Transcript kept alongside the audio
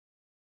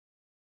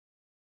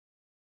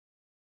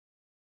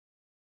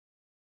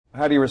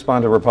How do you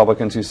respond to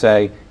Republicans who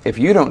say, if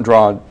you don't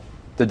draw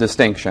the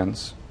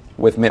distinctions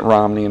with Mitt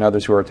Romney and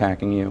others who are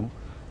attacking you,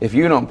 if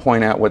you don't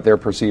point out what their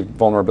perceived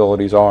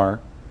vulnerabilities are,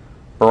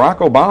 Barack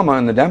Obama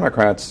and the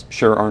Democrats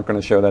sure aren't going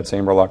to show that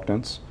same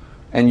reluctance,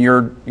 and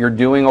you're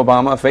doing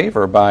Obama a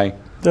favor by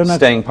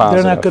staying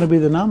positive. They're not going to be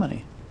the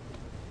nominee.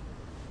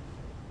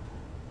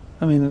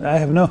 I mean, I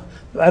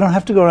don't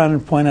have to go around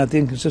and point out the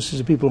inconsistencies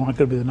of people who aren't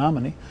going to be the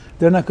nominee.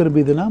 They're not going to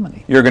be the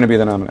nominee. You're going to be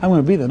the nominee. I'm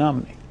going to be the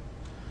nominee.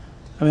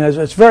 I mean,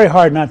 it's very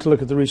hard not to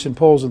look at the recent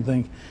polls and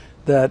think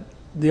that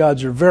the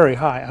odds are very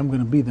high I'm going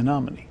to be the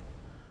nominee.